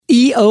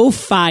EO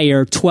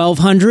Fire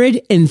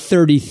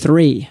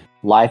 1233.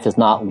 Life is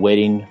not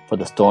waiting for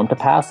the storm to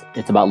pass.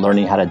 It's about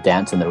learning how to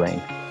dance in the rain.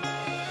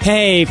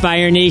 Hey,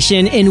 Fire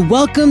Nation, and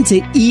welcome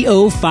to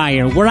EO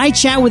Fire, where I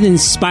chat with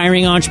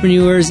inspiring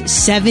entrepreneurs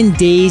 7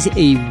 days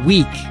a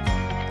week.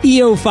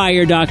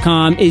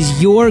 EOFire.com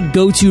is your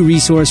go-to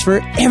resource for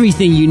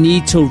everything you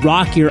need to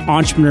rock your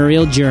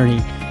entrepreneurial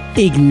journey.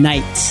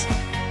 Ignite.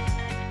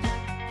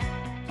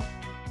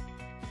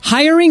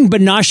 Hiring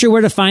but not sure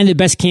where to find the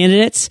best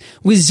candidates?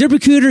 With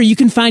ZipRecruiter, you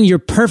can find your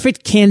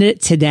perfect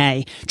candidate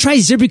today. Try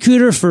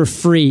ZipRecruiter for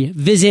free.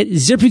 Visit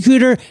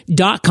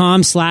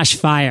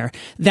ZipRecruiter.com/fire.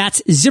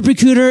 That's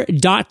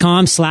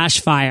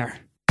ZipRecruiter.com/fire.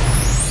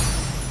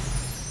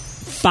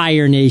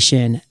 Fire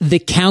Nation, the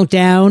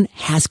countdown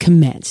has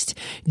commenced.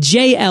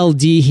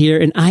 JLD here,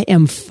 and I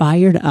am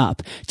fired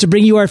up to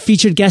bring you our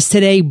featured guest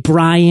today,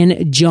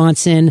 Bryan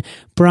Johnson.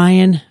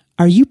 Bryan,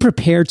 are you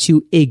prepared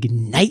to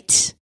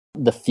ignite?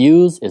 The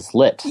fuse is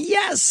lit.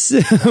 Yes.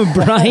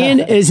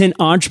 Bryan is an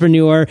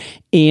entrepreneur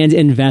and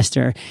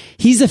investor.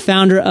 He's the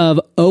founder of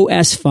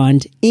OS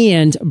Fund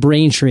and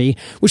Braintree,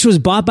 which was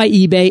bought by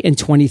eBay in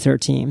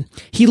 2013.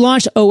 He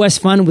launched OS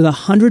Fund with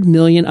 $100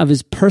 million of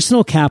his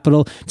personal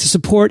capital to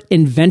support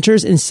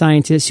inventors and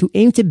scientists who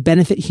aim to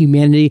benefit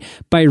humanity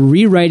by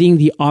rewriting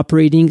the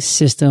operating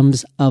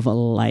systems of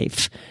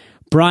life.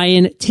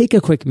 Bryan, take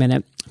a quick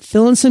minute,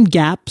 fill in some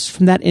gaps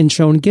from that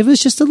intro and give us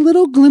just a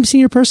little glimpse in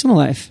your personal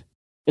life.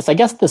 Yes, I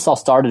guess this all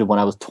started when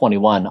I was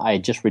 21. I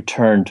had just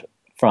returned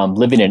from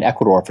living in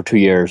Ecuador for 2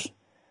 years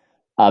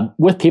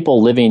with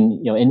people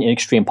living, in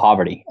extreme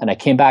poverty. And I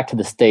came back to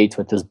the States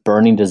with this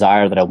burning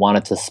desire that I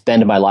wanted to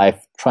spend my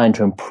life trying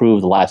to improve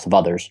the lives of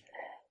others.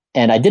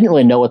 And I didn't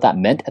really know what that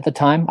meant at the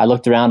time. I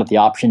looked around at the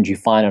options you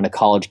find on a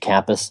college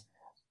campus,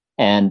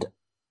 and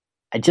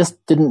I just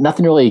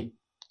nothing really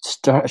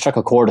struck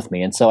a chord with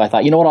me. And so I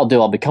thought, you know what I'll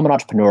do? I'll become an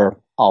entrepreneur.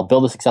 I'll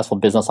build a successful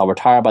business. I'll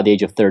retire by the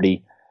age of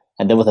 30.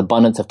 And then with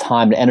abundance of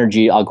time and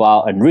energy, I'll go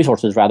out, and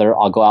resources rather,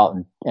 I'll go out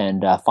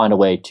and find a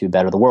way to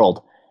better the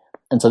world.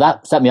 And so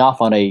that set me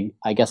off on a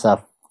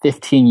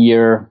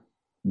 15-year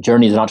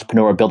journey as an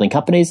entrepreneur building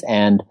companies.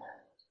 And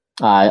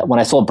when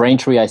I sold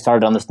Braintree, I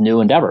started on this new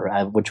endeavor,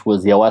 which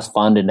was the OS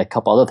Fund and a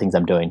couple other things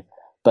I'm doing.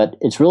 But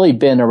it's really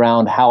been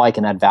around how I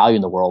can add value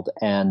in the world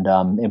and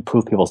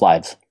improve people's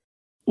lives.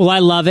 Well, I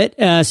love it,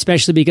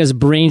 especially because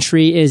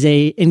Braintree is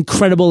a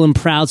incredible and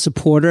proud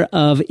supporter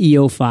of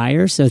EO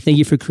Fire. So thank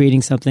you for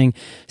creating something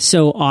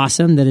so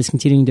awesome that is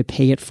continuing to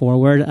pay it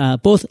forward,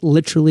 both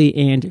literally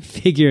and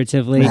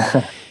figuratively.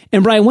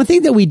 And Bryan, one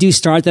thing that we do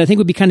start that I think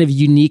would be kind of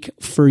unique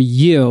for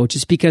you,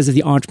 just because of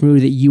the entrepreneur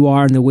that you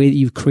are and the way that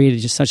you've created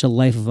just such a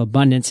life of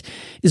abundance,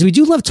 is we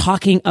do love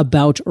talking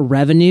about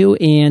revenue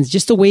and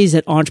just the ways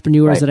that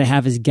entrepreneurs that I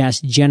have as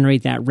guests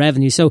generate that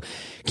revenue. So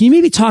can you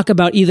maybe talk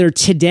about either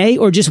today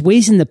or just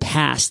ways in the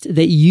past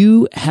that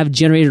you have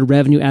generated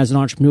revenue as an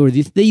entrepreneur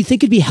that you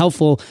think could be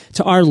helpful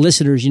to our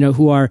listeners,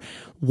 who are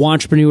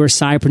entrepreneurs,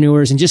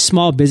 sidepreneurs, and just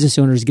small business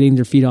owners getting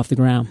their feet off the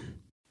ground?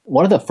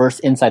 One of the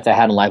first insights I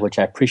had in life, which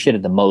I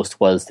appreciated the most,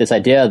 was this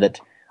idea that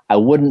I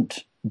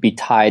wouldn't be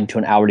tied to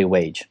an hourly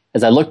wage.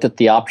 As I looked at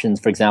the options,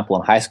 for example,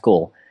 in high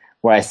school,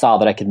 where I saw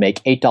that I could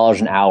make $8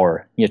 an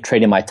hour,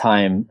 trading my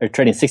time or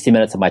trading 60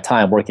 minutes of my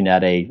time working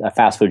at a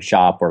fast food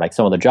shop or like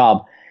some other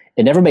job,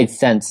 it never made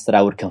sense that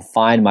I would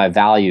confine my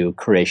value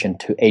creation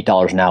to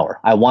 $8 an hour.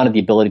 I wanted the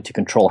ability to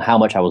control how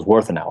much I was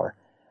worth an hour.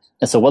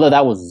 And so whether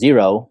that was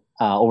zero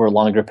over a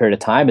longer period of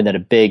time and then a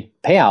big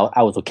payout,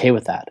 I was okay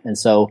with that. And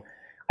so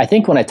I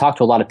think when I talk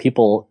to a lot of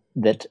people,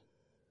 that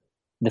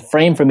the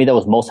frame for me that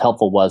was most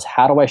helpful was,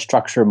 how do I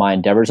structure my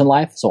endeavors in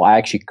life so I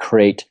actually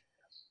create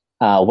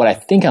what I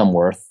think I'm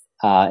worth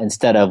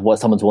instead of what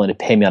someone's willing to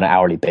pay me on an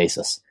hourly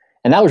basis.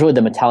 And that was really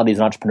the mentality as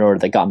an entrepreneur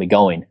that got me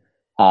going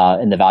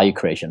in the value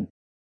creation.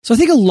 So I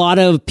think a lot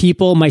of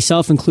people,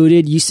 myself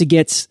included, used to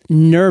get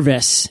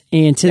nervous,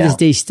 and to this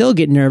day still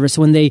get nervous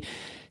when they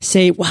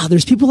say, wow,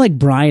 there's people like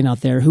Bryan out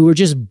there who were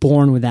just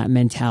born with that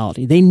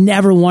mentality. They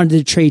never wanted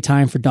to trade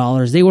time for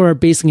dollars. They were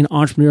basically an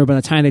entrepreneur by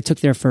the time they took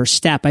their first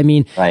step. I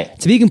mean,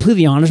 to be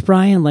completely honest,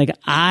 Bryan,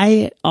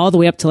 all the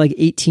way up to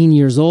 18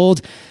 years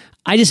old,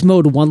 I just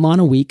mowed one lawn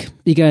a week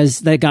because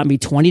that got me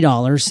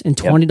 $20, and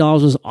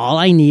 $20 was all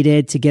I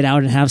needed to get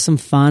out and have some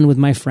fun with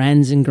my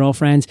friends and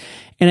girlfriends.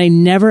 And I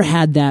never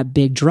had that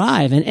big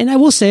drive. And I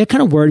will say, it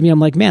kind of worried me.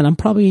 I'm like, man, I'm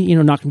probably,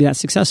 not going to be that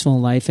successful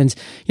in life. And,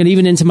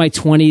 even into my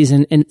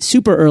 20s and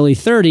super early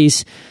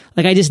 30s,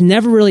 I just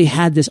never really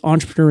had this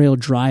entrepreneurial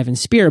drive and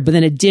spirit. But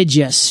then it did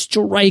just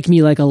strike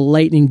me like a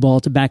lightning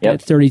bolt back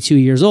at 32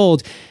 years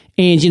old.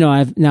 And,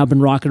 I've now been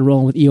rocking and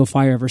rolling with EO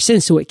Fire ever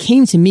since. So it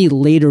came to me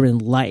later in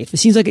life. It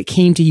seems like it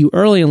came to you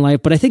early in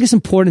life, but I think it's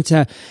important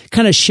to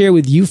kind of share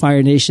with you,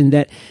 Fire Nation,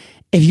 that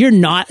if you're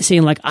not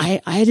saying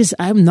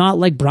I'm not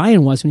like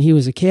Bryan was when he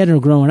was a kid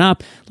or growing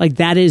up,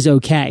 that is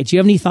okay. Do you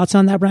have any thoughts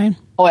on that, Bryan?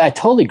 Oh, I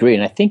totally agree.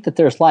 And I think that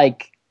there's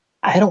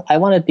I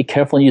want to be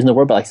careful in using the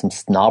word, but some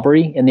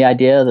snobbery in the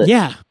idea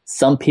that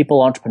some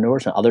people are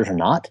entrepreneurs and others are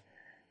not.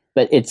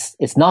 But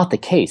it's not the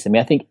case. I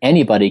mean, I think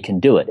anybody can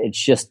do it.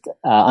 It's just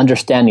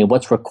understanding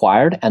what's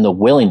required and the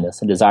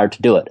willingness and desire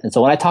to do it. And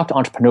so when I talk to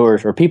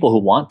entrepreneurs or people who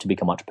want to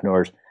become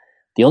entrepreneurs,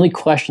 the only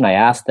question I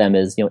ask them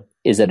is,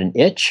 is it an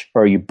itch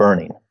or are you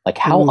burning? Like,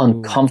 how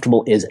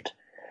uncomfortable is it?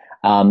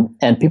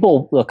 And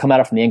people will come at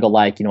it from the angle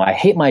like, I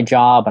hate my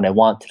job and I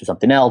want to do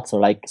something else. Or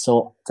like,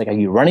 so it's like, are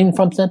you running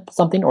from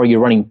something or are you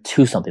running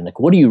to something? Like,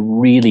 what do you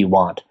really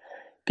want?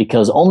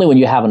 Because only when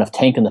you have enough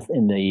tank enough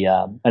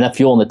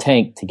fuel in the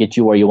tank to get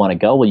you where you want to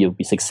go will you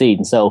succeed.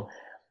 And so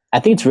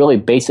I think it's really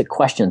basic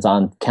questions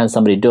on, can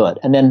somebody do it?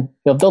 And then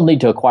they'll need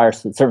to acquire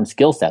certain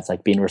skill sets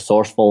like being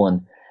resourceful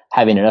and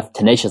having enough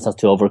tenaciousness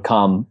to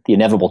overcome the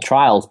inevitable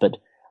trials. But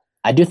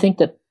I do think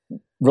that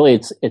really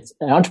it's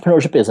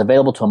entrepreneurship is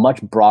available to a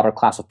much broader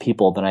class of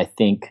people than I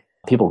think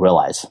people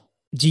realize.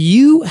 Do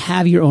you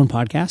have your own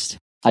podcast?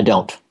 I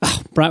don't.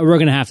 Oh, we're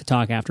going to have to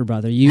talk after,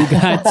 brother. You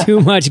got too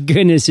much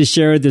goodness to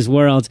share with this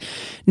world.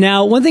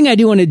 Now, one thing I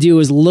do want to do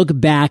is look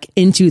back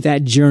into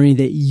that journey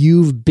that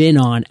you've been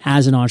on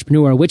as an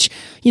entrepreneur, which,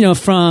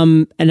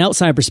 from an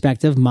outside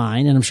perspective,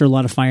 mine, and I'm sure a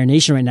lot of Fire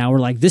Nation right now, we're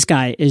like, this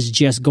guy is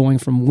just going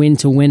from win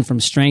to win, from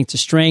strength to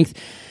strength.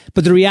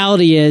 But the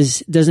reality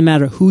is, it doesn't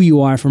matter who you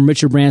are, from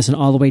Richard Branson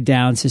all the way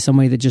down to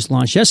somebody that just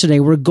launched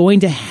yesterday, we're going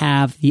to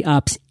have the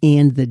ups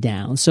and the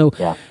downs. So,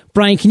 yeah.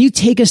 Bryan, can you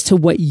take us to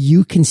what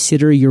you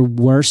consider your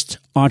worst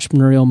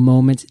entrepreneurial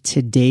moment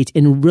to date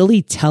and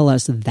really tell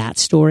us that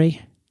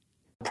story?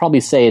 I'd probably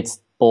say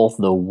it's both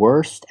the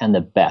worst and the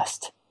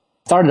best.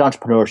 I started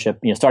entrepreneurship,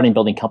 starting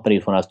building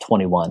companies when I was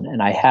 21,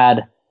 and I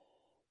had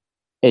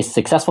a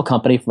successful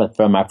company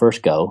from my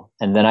first go,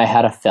 and then I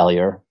had a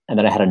failure, and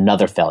then I had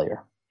another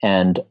failure.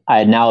 And I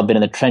had now been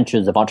in the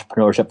trenches of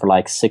entrepreneurship for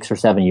like 6 or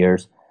 7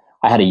 years.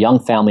 I had a young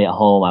family at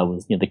home. I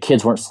was, the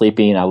kids weren't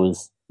sleeping. I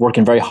was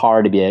working very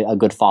hard to be a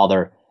good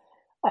father.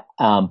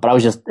 But I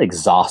was just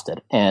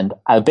exhausted. And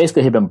I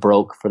basically had been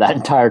broke for that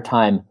entire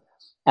time.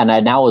 And I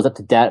now was up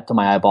to debt to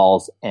my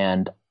eyeballs.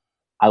 And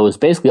I was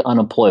basically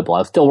unemployable. I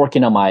was still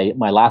working on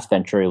my last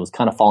venture. It was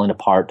kind of falling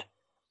apart.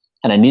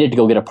 And I needed to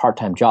go get a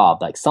part-time job,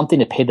 like something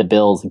to pay the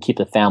bills and keep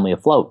the family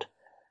afloat.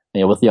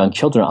 With young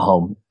children at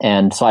home.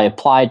 And so I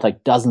applied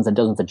like dozens and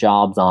dozens of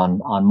jobs on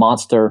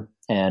Monster,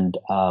 and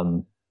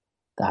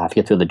I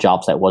forget who the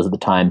job site was at the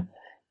time.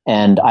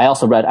 And I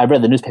also read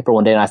the newspaper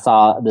one day, and I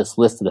saw this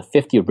list of the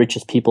 50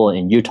 richest people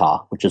in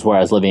Utah, which is where I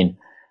was living.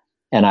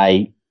 And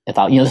I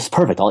thought, this is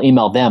perfect. I'll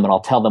email them and I'll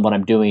tell them what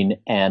I'm doing,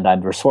 and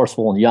I'm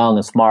resourceful and young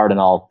and smart, and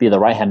I'll be the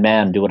right-hand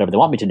man and do whatever they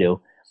want me to do.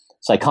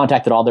 So I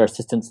contacted all their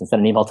assistants and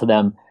sent an email to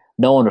them.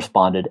 No one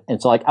responded. And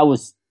so I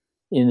was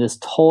in this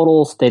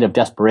total state of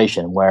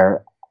desperation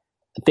where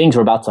things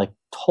were about to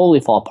totally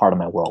fall apart in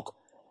my world.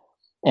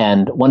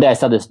 And one day I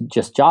saw this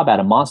just job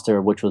ad at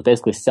Monster, which was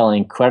basically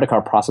selling credit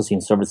card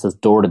processing services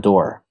door to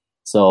door.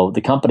 So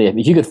the company,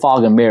 if you could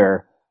fog a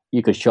mirror,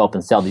 you could show up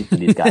and sell to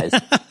these guys.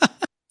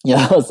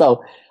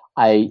 So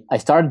I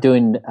started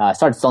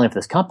selling for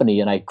this company,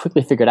 and I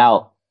quickly figured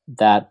out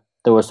that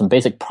there were some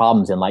basic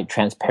problems in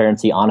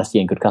transparency, honesty,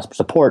 and good customer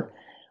support.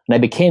 And I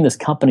became this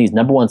company's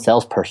number one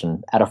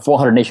salesperson at a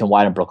 400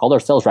 nationwide and broke all their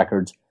sales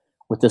records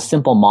with this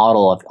simple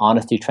model of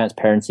honesty,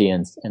 transparency,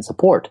 and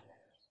support.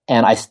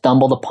 And I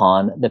stumbled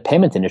upon the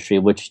payments industry,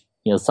 which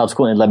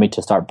subsequently led me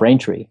to start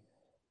Braintree.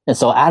 And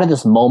so out of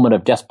this moment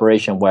of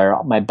desperation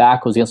where my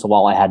back was against the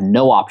wall, I had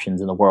no options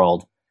in the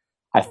world,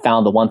 I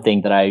found the one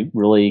thing that I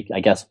really,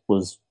 I guess,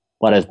 was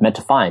what I was meant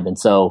to find. And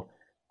so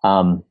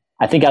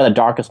I think out of the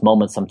darkest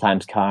moments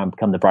sometimes come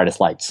the brightest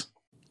lights.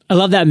 I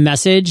love that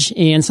message.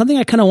 And something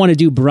I kind of want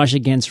to brush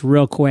against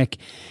real quick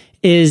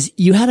is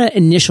you had an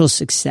initial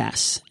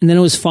success, and then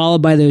it was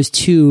followed by those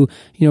two,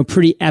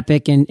 pretty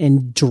epic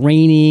and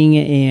draining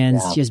and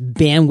just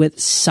bandwidth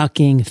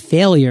sucking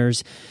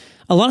failures.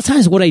 A lot of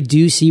times what I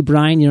do see,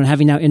 Bryan,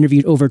 having now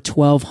interviewed over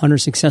 1,200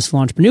 successful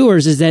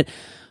entrepreneurs, is that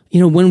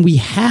when we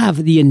have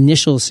the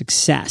initial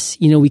success,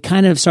 we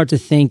kind of start to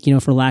think,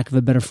 for lack of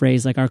a better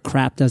phrase, like our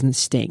crap doesn't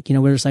stink.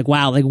 We're just like,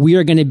 wow, we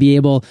are going to be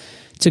able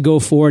to go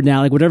forward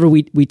now. Whatever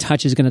we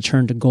touch is going to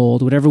turn to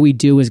gold. Whatever we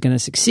do is going to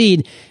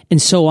succeed.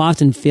 And so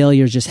often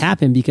failures just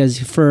happen because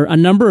for a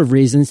number of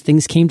reasons,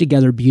 things came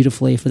together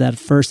beautifully for that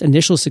first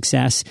initial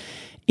success.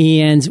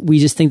 And we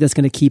just think that's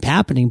going to keep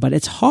happening, but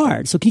it's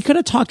hard. So can you kind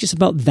of talk just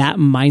about that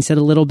mindset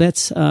a little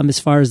bit as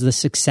far as the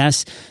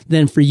success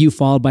then for you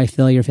followed by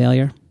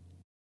failure?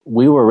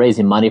 We were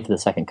raising money for the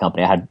second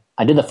company.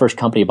 I did the first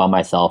company by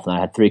myself, and I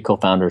had 3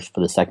 co-founders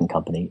for the second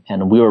company.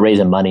 And we were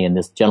raising money, and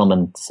this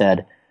gentleman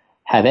said,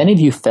 "Have any of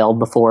you failed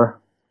before?"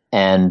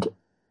 And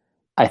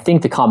I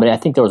think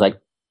there was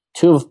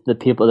 2 of the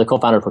people, the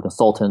co-founders were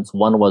consultants.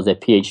 One was a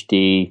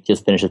PhD,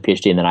 just finished his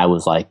PhD, and then I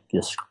was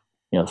this,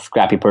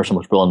 scrappy person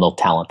with real no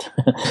talent.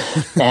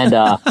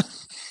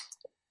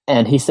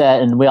 And he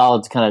said, and we all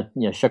just kind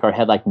of shook our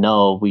head like,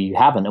 "No, we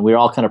haven't." And we were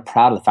all kind of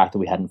proud of the fact that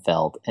we hadn't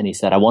failed. And he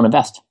said, "I won't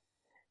invest."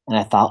 And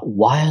I thought,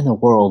 why in the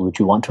world would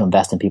you want to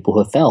invest in people who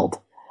have failed?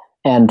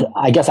 And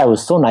I guess I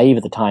was so naive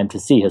at the time to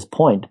see his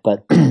point.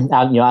 But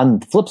on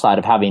the flip side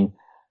of having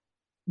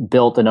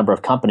built a number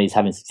of companies,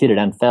 having succeeded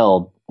and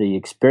failed, the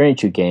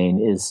experience you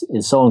gain is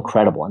so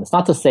incredible. And it's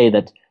not to say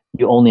that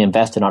you only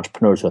invest in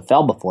entrepreneurs who have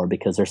failed before,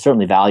 because there's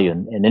certainly value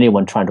in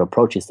anyone trying to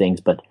approach these things.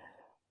 But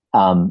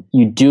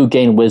you do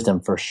gain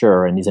wisdom for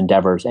sure in these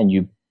endeavors,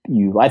 and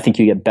I think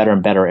you get better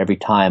and better every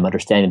time,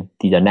 understanding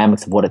the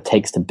dynamics of what it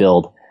takes to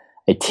build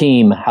a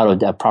team, how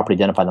to properly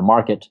identify the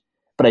market.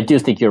 But I do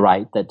think you're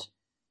right that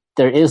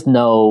there is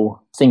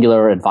no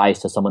singular advice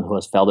to someone who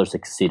has failed or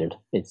succeeded.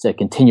 It's a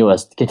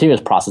continuous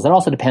process. It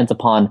also depends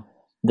upon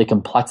the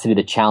complexity of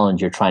the challenge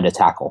you're trying to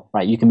tackle,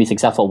 right? You can be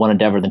successful at one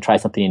endeavor, then try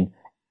something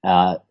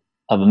of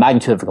a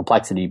magnitude of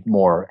complexity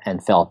more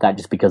and fail at that,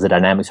 just because the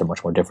dynamics are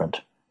much more different.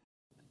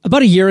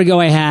 About a year ago,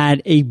 I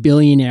had a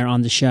billionaire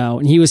on the show,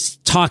 and he was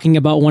talking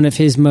about one of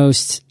his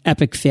most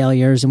epic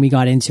failures, and we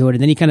got into it.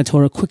 And then he kind of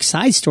told a quick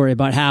side story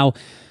about how,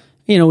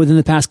 within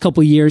the past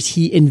couple of years,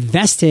 he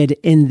invested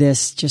in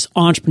this just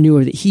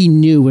entrepreneur that he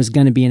knew was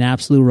going to be an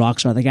absolute rock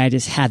star. The guy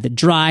just had the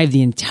drive,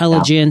 the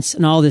intelligence,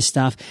 and all this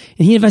stuff.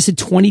 And he invested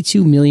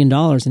 $22 million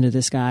into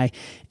this guy,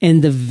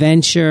 and the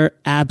venture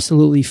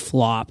absolutely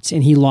flopped,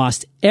 and he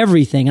lost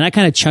everything. And I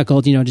kind of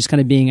chuckled, just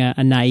kind of being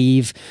a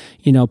naive,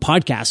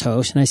 podcast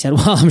host. And I said,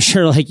 well, I'm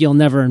sure you'll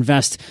never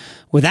invest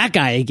with that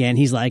guy again.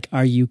 He's like,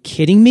 are you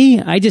kidding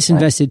me? I just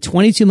invested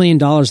 $22 million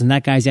in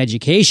that guy's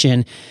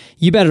education.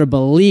 You better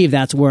believe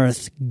that's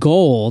worth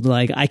gold.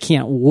 I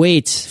can't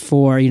wait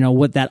for,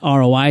 what that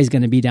ROI is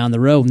going to be down the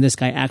road when this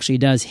guy actually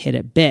does hit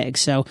it big.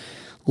 So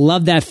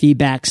love that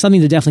feedback.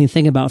 Something to definitely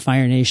think about,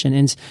 Fire Nation.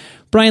 And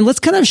Bryan, let's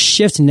kind of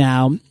shift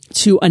now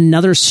to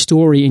another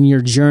story in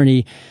your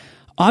journey.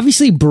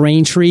 Obviously,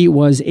 Braintree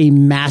was a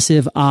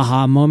massive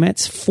aha moment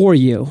for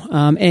you.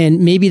 And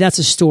maybe that's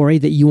a story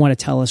that you want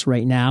to tell us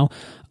right now.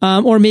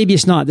 Or maybe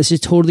it's not. This is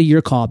totally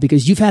your call,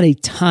 because you've had a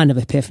ton of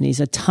epiphanies,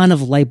 a ton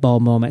of light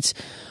bulb moments.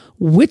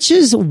 Which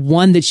is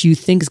one that you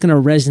think is going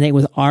to resonate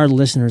with our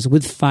listeners,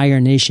 with Fire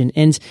Nation?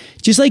 And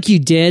just like you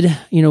did,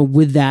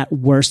 with that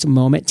worst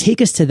moment,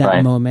 take us to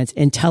that moment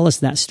and tell us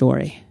that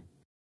story.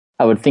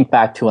 I would think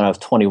back to when I was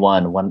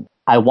 21, when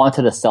I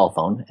wanted a cell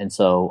phone. And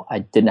so I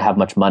didn't have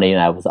much money,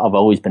 and I've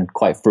always been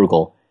quite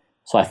frugal.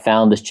 So I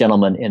found this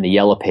gentleman in the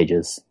Yellow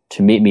Pages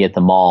to meet me at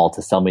the mall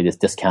to sell me this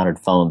discounted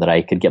phone that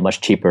I could get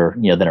much cheaper,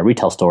 than a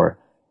retail store.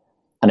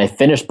 And I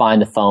finished buying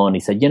the phone. He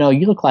said, you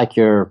look like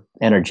you're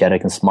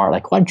energetic and smart.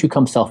 Why don't you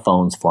come sell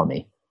phones for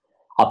me?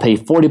 I'll pay you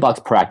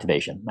 $40 per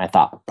activation. And I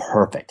thought,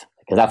 perfect,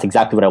 because that's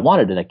exactly what I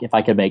wanted. If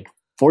I could make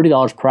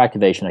 $40 per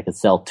activation, I could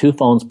sell 2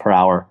 phones per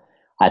hour.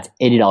 That's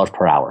 $80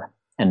 per hour.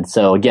 And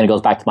so again, it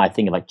goes back to my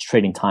thing of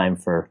trading time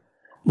for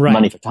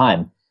money for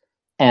time.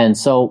 And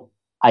so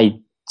I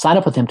signed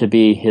up with him to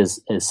be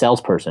his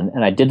salesperson.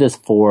 And I did this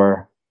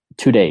for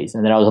 2 days.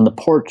 And then I was on the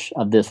porch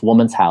of this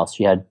woman's house.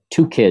 She had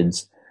 2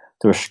 kids.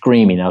 They were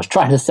screaming. I was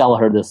trying to sell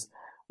her this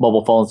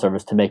mobile phone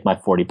service to make my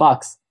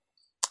 $40.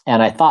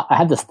 And I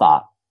had this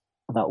thought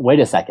about, wait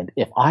a second,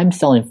 if I'm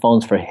selling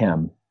phones for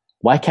him,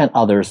 why can't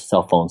others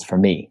sell phones for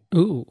me?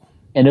 Ooh.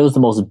 And it was the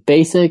most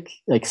basic,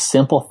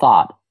 simple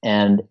thought.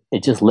 And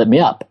it just lit me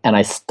up. And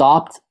I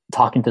stopped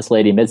talking to this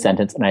lady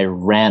mid-sentence, and I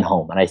ran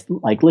home. And I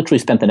literally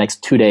spent the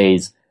next 2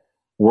 days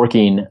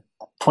working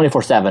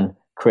 24/7,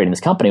 creating this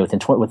company. Within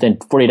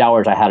 48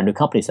 hours, I had a new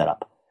company set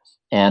up.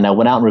 And I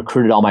went out and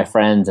recruited all my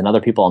friends and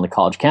other people on the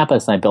college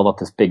campus, and I built up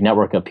this big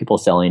network of people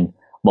selling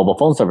mobile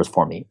phone service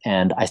for me.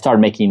 And I started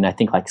making, I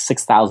think,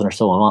 6,000 or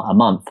so a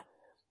month,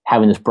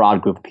 having this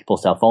broad group of people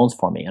sell phones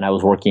for me. And I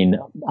was working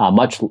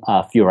much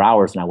fewer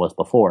hours than I was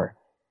before.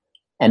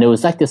 And it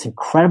was this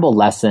incredible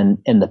lesson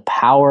in the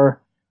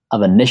power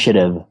of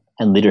initiative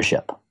and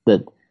leadership,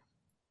 that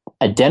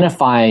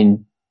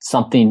identifying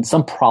some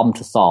problem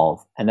to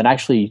solve, and then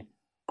actually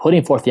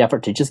putting forth the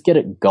effort to just get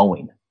it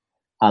going.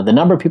 The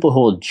number of people who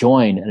will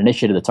join an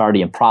initiative that's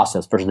already in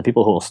process versus the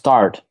people who will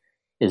start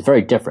is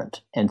very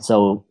different. And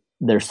so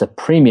there's a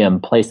premium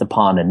placed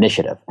upon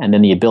initiative, and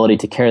then the ability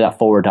to carry that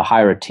forward, to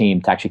hire a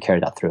team to actually carry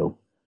that through.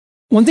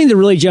 One thing that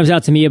really jumps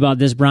out to me about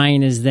this,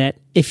 Bryan, is that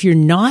if you're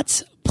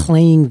not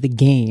playing the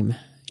game,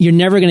 you're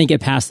never going to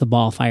get past the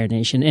ball, Fire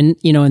Nation. And,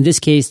 in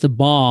this case, the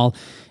ball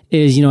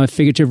is, a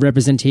figurative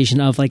representation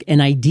of an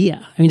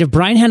idea. I mean, if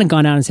Bryan hadn't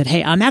gone out and said,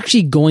 hey, I'm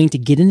actually going to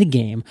get in the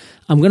game,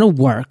 I'm going to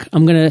work,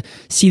 I'm going to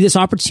see this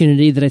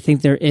opportunity that I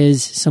think there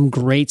is some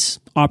great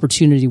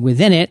opportunity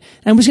within it,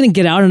 and I'm just going to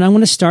get out and I'm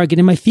going to start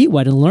getting my feet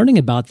wet and learning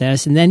about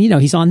this. And then,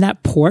 he's on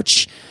that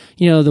porch,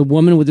 the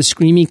woman with the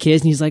screaming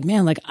kids, and he's like,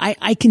 man,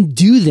 I can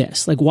do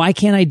this. Why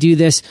can't I do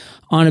this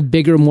on a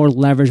bigger, more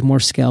leveraged, more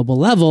scalable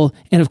level?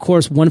 And of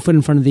course, one foot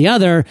in front of the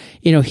other,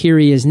 here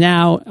he is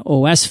now,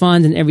 OS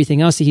Fund and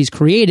everything else that he's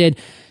created.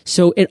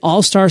 So it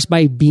all starts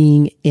by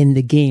being in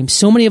the game.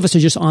 So many of us are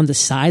just on the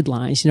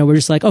sidelines. We're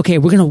just okay,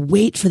 we're going to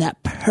wait for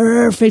that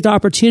perfect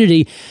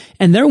opportunity,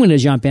 and they're going to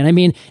jump in. I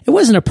mean, it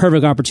wasn't a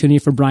perfect opportunity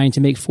for Bryan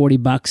to make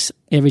 $40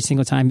 every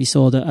single time he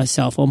sold a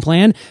cell phone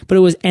plan, but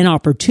it was an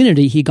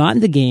opportunity. He got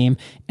in the game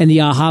and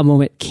the aha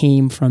moment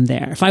came from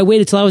there. If I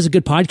waited till I was a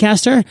good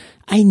podcaster,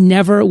 I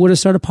never would have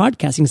started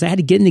podcasting because I had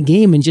to get in the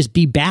game and just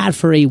be bad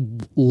for a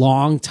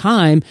long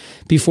time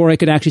before I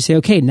could actually say,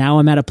 okay, now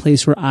I'm at a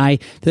place where I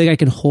feel like I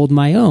can hold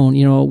my own,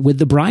 with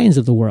the Bryans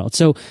of the world.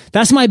 So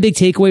that's my big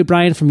takeaway,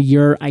 Bryan, from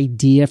your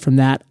idea, from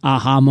that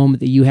aha moment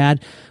that you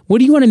had. What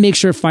do you want to make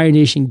sure Fire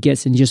Nation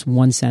gets in just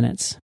one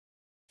sentence?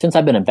 Since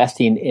I've been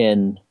investing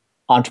in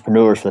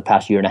entrepreneurs for the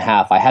past year and a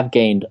half, I have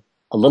gained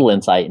a little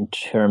insight in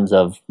terms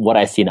of what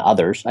I see in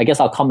others. I guess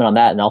I'll comment on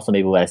that and also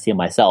maybe what I see in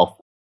myself.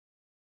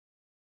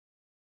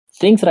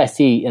 Things that I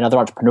see in other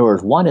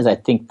entrepreneurs, one is I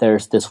think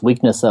there's this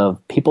weakness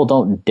of people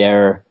don't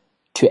dare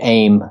to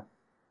aim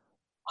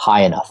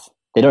high enough.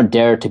 They don't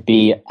dare to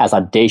be as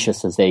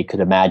audacious as they could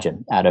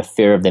imagine out of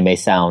fear of they may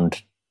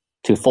sound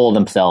too full of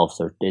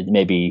themselves or it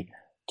may be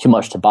too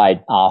much to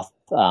bite off.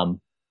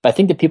 But I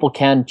think that people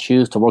can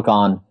choose to work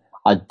on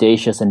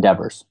audacious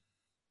endeavors.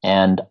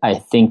 And I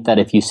think that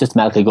if you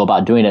systematically go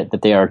about doing it,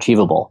 that they are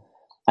achievable.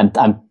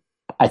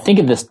 I think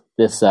of this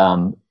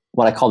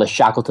what I call the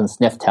Shackleton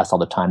sniff test all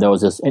the time. There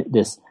was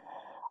this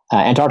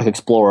Antarctic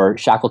explorer,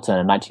 Shackleton,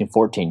 in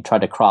 1914,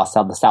 tried to cross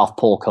the South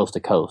Pole coast to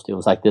coast. It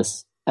was like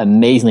this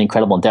amazingly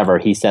incredible endeavor.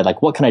 He said,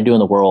 what can I do in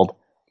the world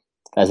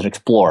as an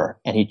explorer?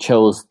 And he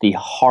chose the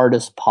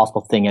hardest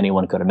possible thing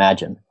anyone could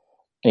imagine.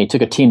 And he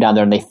took a team down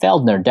there and they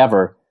failed in their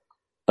endeavor.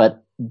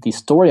 But the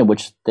story in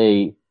which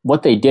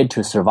what they did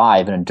to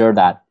survive and endure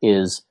that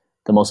is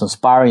the most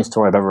inspiring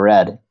story I've ever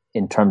read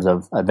in terms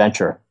of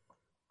adventure.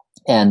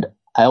 And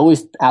I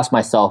always ask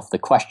myself the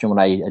question when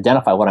I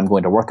identify what I'm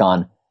going to work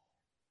on,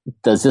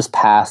 does this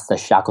pass the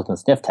Shackleton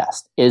sniff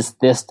test? Is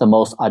this the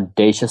most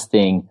audacious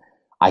thing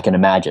I can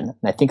imagine? And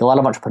I think a lot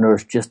of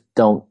entrepreneurs just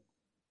don't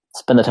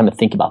spend the time to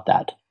think about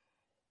that.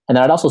 And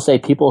then I'd also say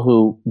people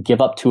who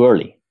give up too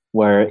early,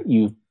 where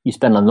you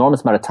spend an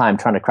enormous amount of time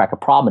trying to crack a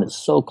problem and it's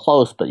so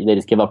close, but they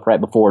just give up right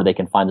before they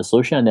can find the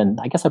solution. And then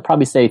I guess I'd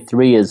probably say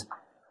 3 is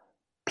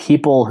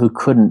people who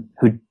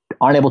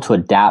aren't able to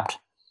adapt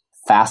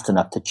fast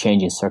enough to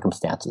changing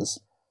circumstances.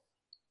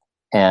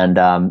 And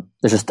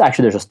there's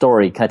a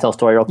story. Can I tell a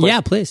story real quick?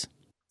 Yeah, please.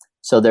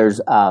 So there's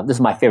this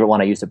is my favorite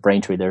one I used at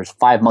Braintree. There's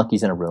 5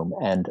 monkeys in a room,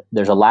 and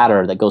there's a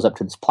ladder that goes up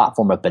to this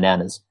platform of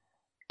bananas.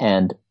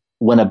 And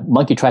when a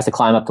monkey tries to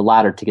climb up the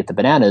ladder to get the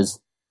bananas,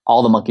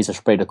 all the monkeys are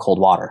sprayed with cold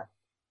water.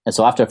 And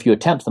so after a few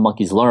attempts, the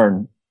monkeys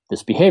learn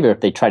this behavior.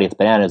 If they try to get the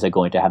bananas, they're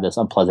going to have this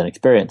unpleasant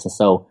experience. And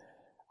so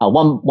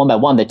one by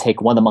one, they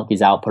take one of the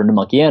monkeys out, put a new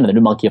monkey in, and the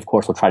new monkey, of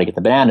course, will try to get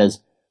the bananas.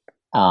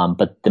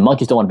 But the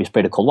monkeys don't want to be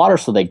sprayed with cold water,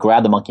 so they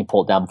grab the monkey and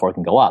pull it down before it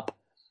can go up.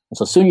 And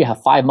so soon you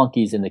have 5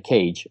 monkeys in the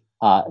cage,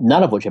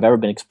 none of which have ever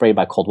been sprayed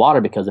by cold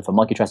water, because if a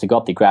monkey tries to go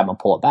up, they grab them and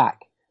pull it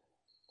back.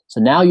 So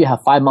now you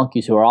have 5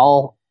 monkeys who are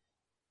all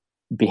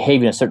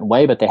behaving a certain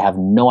way, but they have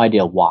no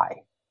idea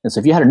why. And so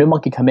if you had a new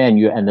monkey come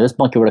in, and this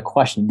monkey were to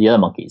question the other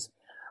monkeys,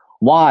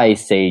 why,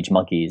 sage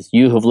monkeys,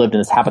 you who've lived in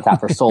this habitat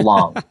for so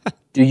long,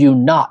 do you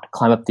not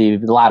climb up the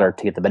ladder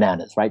to get the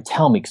bananas, right?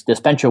 Tell me,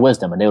 dispense your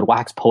wisdom. And they would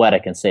wax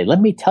poetic and say,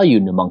 let me tell you,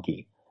 new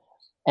monkey.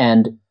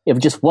 And if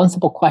just one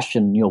simple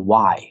question,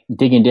 why,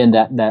 digging in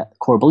that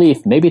core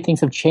belief, maybe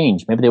things have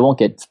changed. Maybe they won't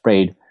get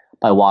sprayed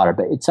by water.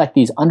 But it's like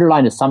these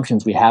underlying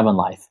assumptions we have in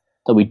life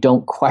that we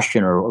don't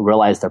question or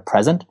realize they're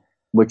present,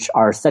 which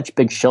are such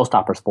big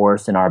showstoppers for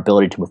us in our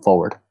ability to move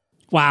forward.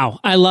 Wow.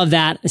 I love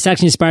that. It's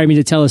actually inspired me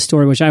to tell a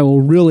story, which I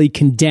will really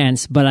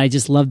condense, but I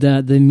just love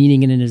the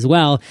meaning in it as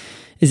well.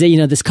 Is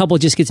that, this couple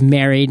just gets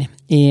married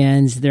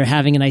and they're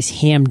having a nice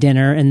ham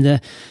dinner, and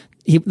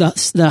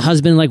the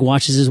husband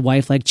watches his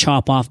wife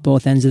chop off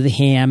both ends of the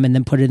ham and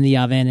then put it in the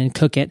oven and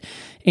cook it.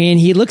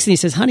 And he looks and he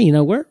says, honey,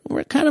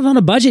 we're kind of on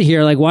a budget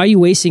here. Why are you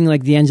wasting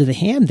the ends of the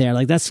ham there?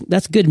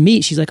 That's good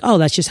meat. She's like, oh,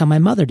 that's just how my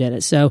mother did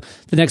it. So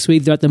the next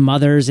week they're at the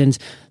mother's, and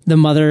the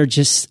mother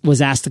just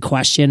was asked the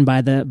question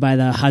by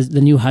the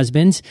new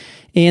husband.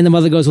 And the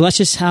mother goes, well, that's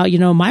just how,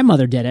 my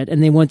mother did it.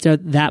 And they went to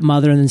that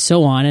mother and then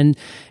so on.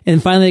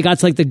 And finally they got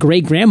to the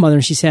great grandmother,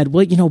 and she said,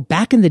 well,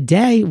 back in the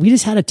day, we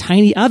just had a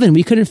tiny oven.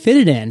 We couldn't fit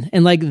it in.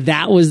 And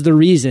that was the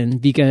reason,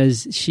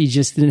 because she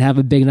just didn't have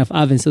a big enough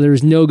oven. So there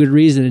was no good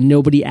reason, and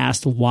nobody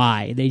asked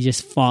why. They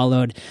just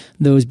followed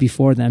those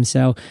before them.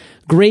 So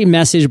great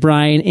message,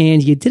 Bryan.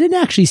 And you didn't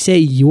actually say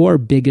your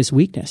biggest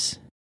weakness.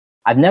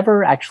 I've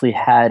never actually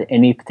had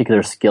any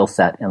particular skill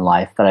set in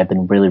life that I've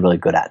been really, really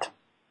good at.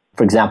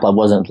 For example, I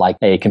wasn't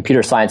a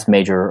computer science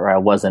major, or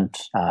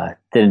I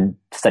didn't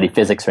study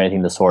physics or anything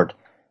of the sort.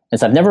 And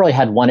so I've never really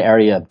had one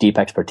area of deep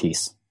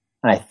expertise.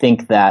 And I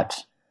think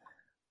that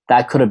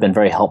could have been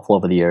very helpful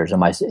over the years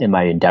in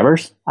my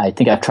endeavors. I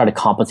think I've tried to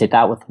compensate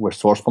that with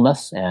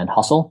resourcefulness and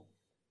hustle.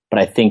 But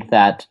I think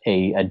that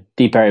a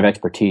deep area of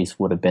expertise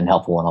would have been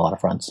helpful on a lot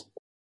of fronts.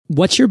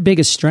 What's your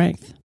biggest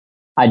strength?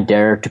 I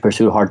dare to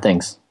pursue hard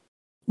things.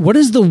 What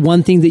is the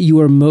one thing that you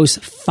are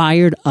most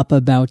fired up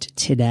about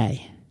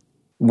today?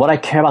 What I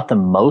care about the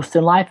most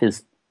in life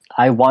is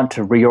I want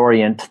to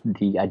reorient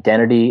the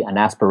identity and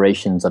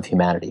aspirations of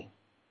humanity.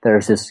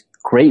 There's this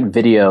great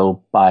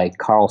video by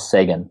Carl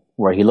Sagan,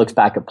 where he looks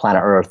back at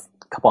planet Earth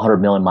a couple 100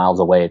 million miles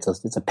away. It's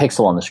a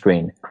pixel on the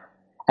screen.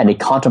 And he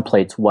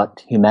contemplates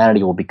what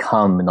humanity will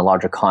become in the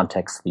larger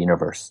context of the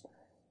universe.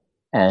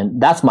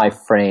 And that's my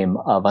frame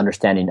of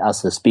understanding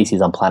us as a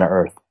species on planet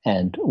Earth.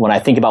 And when I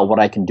think about what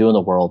I can do in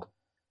the world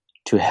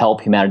to help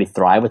humanity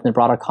thrive within the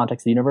broader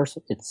context of the universe,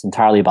 it's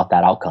entirely about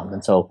that outcome.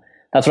 And so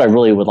that's what I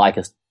really would like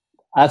us,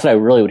 that's what I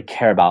really would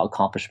care about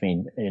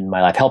accomplishing in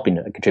my life, helping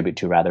to contribute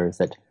to rather, is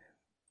that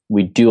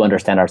we do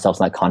understand ourselves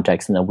in that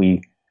context and that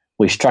we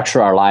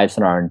structure our lives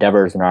and our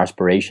endeavors and our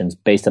aspirations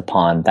based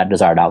upon that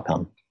desired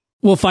outcome.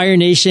 Well, Fire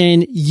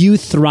Nation, you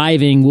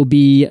thriving will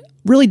be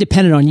really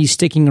dependent on you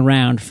sticking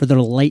around for the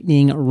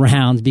lightning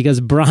round, because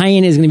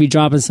Bryan is going to be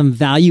dropping some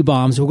value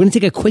bombs. We're going to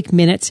take a quick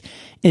minute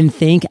and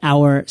thank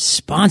our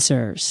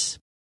sponsors.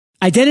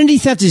 Identity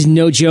theft is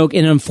no joke,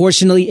 and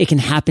unfortunately, it can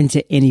happen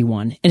to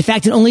anyone. In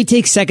fact, it only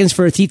takes seconds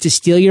for a thief to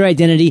steal your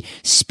identity,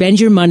 spend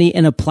your money,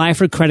 and apply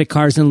for credit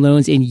cards and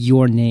loans in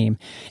your name.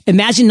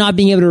 Imagine not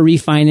being able to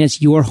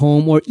refinance your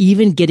home or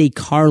even get a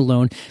car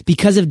loan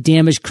because of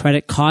damaged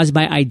credit caused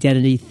by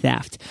identity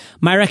theft.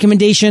 My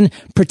recommendation,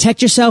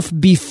 protect yourself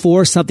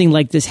before something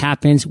like this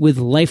happens with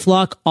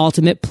LifeLock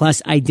Ultimate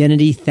Plus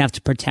Identity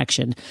Theft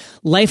Protection.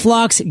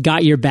 LifeLock's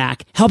got your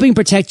back, helping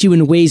protect you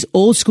in ways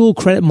old school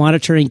credit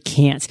monitoring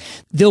can't.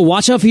 They'll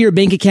watch out for your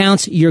bank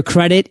accounts, your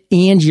credit,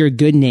 and your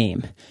good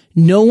name.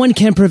 No one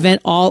can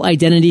prevent all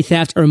identity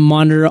theft or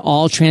monitor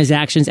all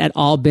transactions at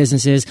all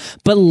businesses,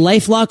 but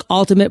LifeLock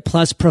Ultimate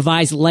Plus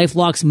provides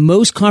LifeLock's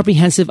most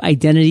comprehensive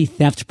identity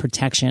theft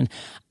protection.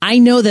 I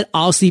know that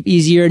I'll sleep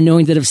easier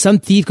knowing that if some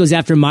thief goes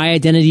after my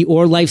identity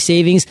or life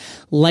savings,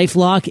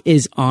 LifeLock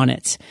is on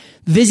it.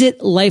 Visit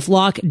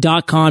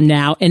lifelock.com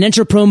now and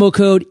enter promo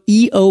code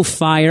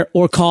EOFIRE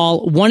or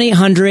call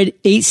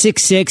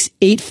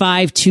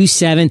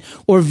 1-800-866-8527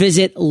 or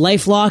visit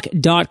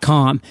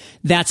lifelock.com.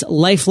 That's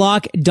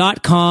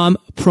lifelock.com,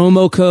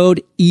 promo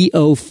code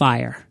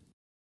EOFIRE.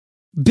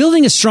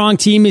 Building a strong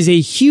team is a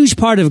huge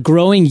part of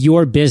growing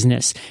your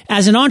business.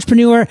 As an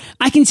entrepreneur,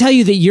 I can tell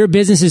you that your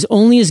business is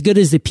only as good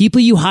as the people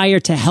you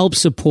hire to help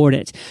support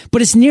it.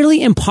 But it's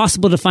nearly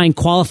impossible to find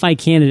qualified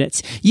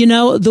candidates. You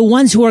know, the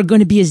ones who are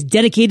going to be as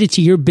dedicated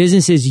to your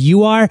business as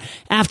you are.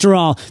 After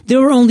all, there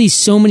are only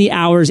so many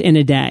hours in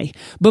a day.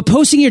 But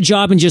posting your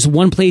job in just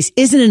one place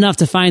isn't enough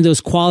to find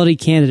those quality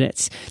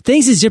candidates.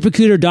 Thanks to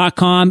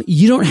ZipRecruiter.com,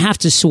 you don't have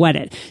to sweat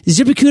it.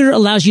 ZipRecruiter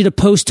allows you to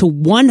post to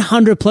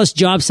 100 plus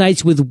job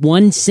sites with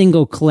one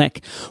single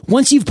click.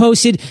 Once you've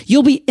posted,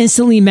 you'll be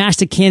instantly matched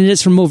to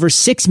candidates from over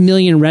 6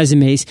 million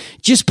resumes.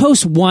 Just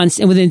post once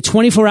and within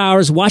 24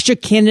 hours, watch your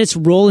candidates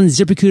roll in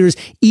ZipRecruiter's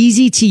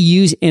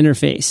easy-to-use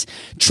interface.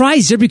 Try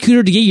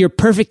ZipRecruiter to get your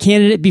perfect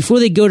candidate before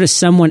they go to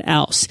someone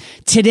else.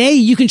 Today,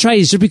 you can try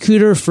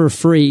ZipRecruiter for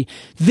free.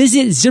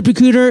 Visit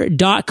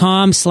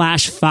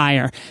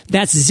ZipRecruiter.com/fire.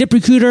 That's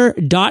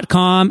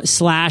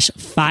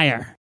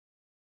ZipRecruiter.com/fire.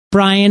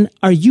 Bryan,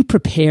 are you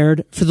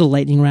prepared for the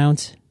lightning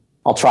round?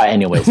 I'll try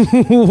anyways.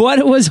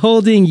 What was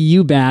holding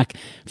you back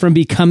from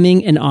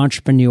becoming an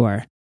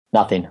entrepreneur?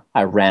 Nothing.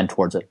 I ran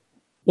towards it.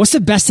 What's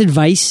the best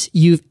advice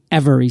you've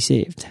ever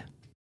received?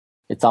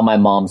 It's on my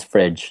mom's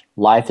fridge.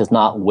 Life is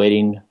not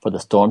waiting for the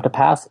storm to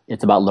pass.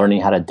 It's about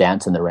learning how to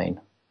dance in the rain.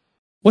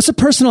 What's a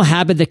personal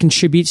habit that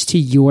contributes to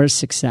your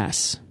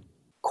success?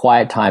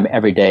 Quiet time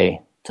every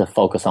day to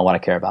focus on what I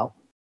care about.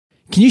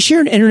 Can you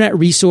share an internet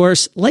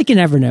resource like an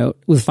Evernote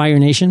with Fire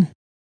Nation?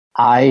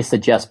 I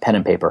suggest pen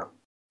and paper.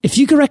 If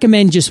you could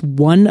recommend just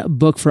one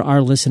book for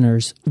our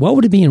listeners, what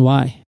would it be and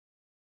why?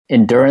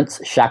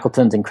 Endurance,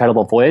 Shackleton's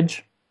Incredible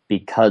Voyage,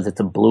 because it's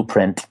a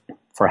blueprint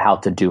for how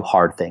to do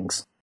hard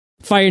things.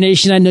 Fire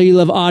Nation, I know you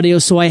love audio,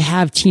 so I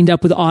have teamed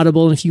up with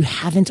Audible. And if you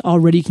haven't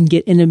already, you can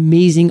get an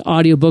amazing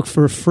audiobook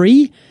for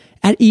free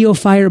at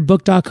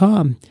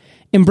eofirebook.com.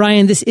 And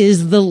Bryan, this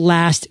is the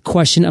last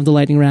question of the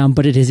lightning round,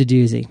 but it is a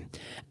doozy.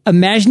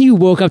 Imagine you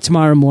woke up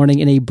tomorrow morning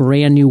in a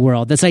brand new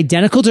world that's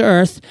identical to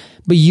Earth,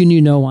 but you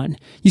knew no one.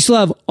 You still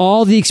have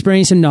all the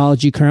experience and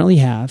knowledge you currently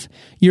have.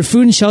 Your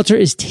food and shelter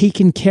is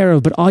taken care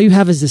of, but all you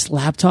have is this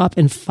laptop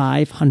and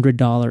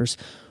 $500.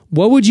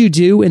 What would you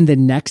do in the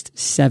next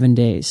 7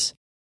 days?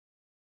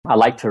 I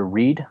like to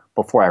read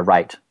before I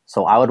write.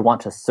 So I would want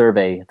to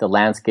survey the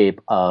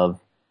landscape of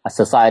a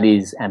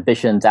society's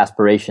ambitions,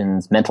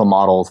 aspirations, mental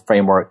models,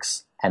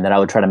 frameworks, and then I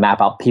would try to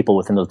map out people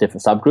within those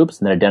different subgroups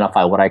and then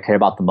identify what I care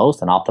about the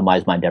most and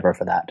optimize my endeavor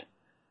for that.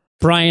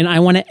 Bryan,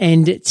 I want to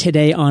end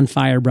today on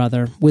fire,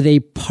 brother, with a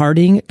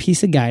parting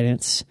piece of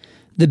guidance.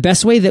 The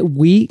best way that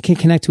we can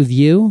connect with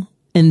you,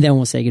 and then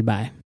we'll say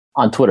goodbye.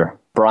 On Twitter,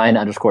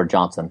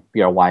 Bryan_Johnson,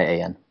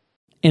 BRYAN.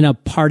 And a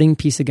parting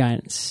piece of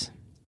guidance.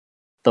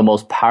 The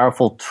most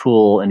powerful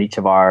tool in each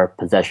of our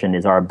possession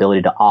is our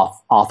ability to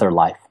author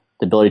life,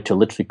 the ability to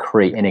literally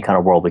create any kind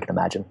of world we can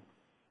imagine.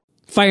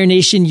 Fire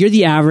Nation, you're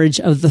the average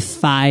of the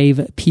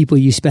 5 people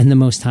you spend the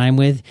most time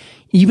with.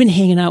 You've been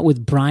hanging out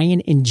with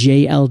Bryan and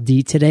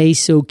JLD today,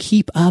 so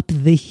keep up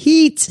the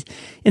heat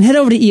and head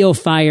over to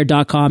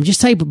eofire.com. Just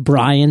type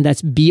Bryan,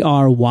 that's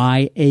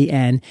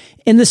Bryan,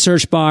 in the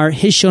search bar.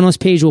 His show notes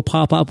page will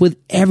pop up with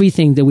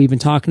everything that we've been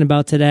talking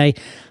about today.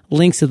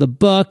 Links to the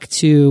book,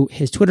 to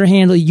his Twitter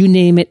handle, you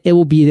name it, it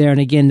will be there. And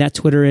again, that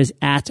Twitter is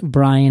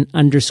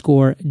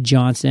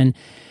 @Bryan_Johnson.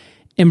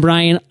 And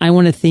Bryan, I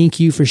want to thank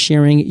you for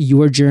sharing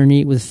your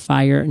journey with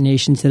Fire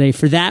Nation today.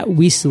 For that,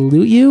 we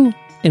salute you,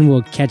 and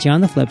we'll catch you on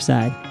the flip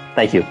side.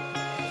 Thank you.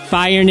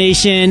 Fire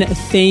Nation,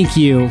 thank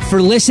you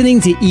for listening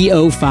to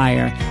EO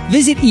Fire.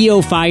 Visit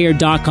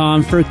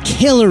eofire.com for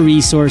killer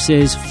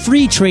resources,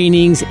 free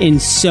trainings, and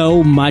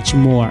so much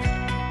more.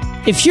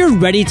 If you're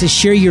ready to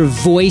share your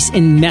voice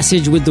and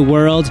message with the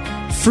world,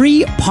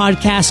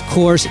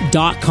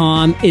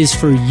 freepodcastcourse.com is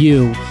for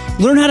you.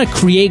 Learn how to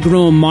create,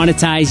 grow, and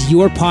monetize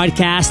your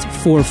podcast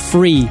for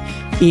free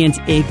and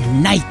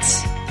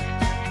ignite.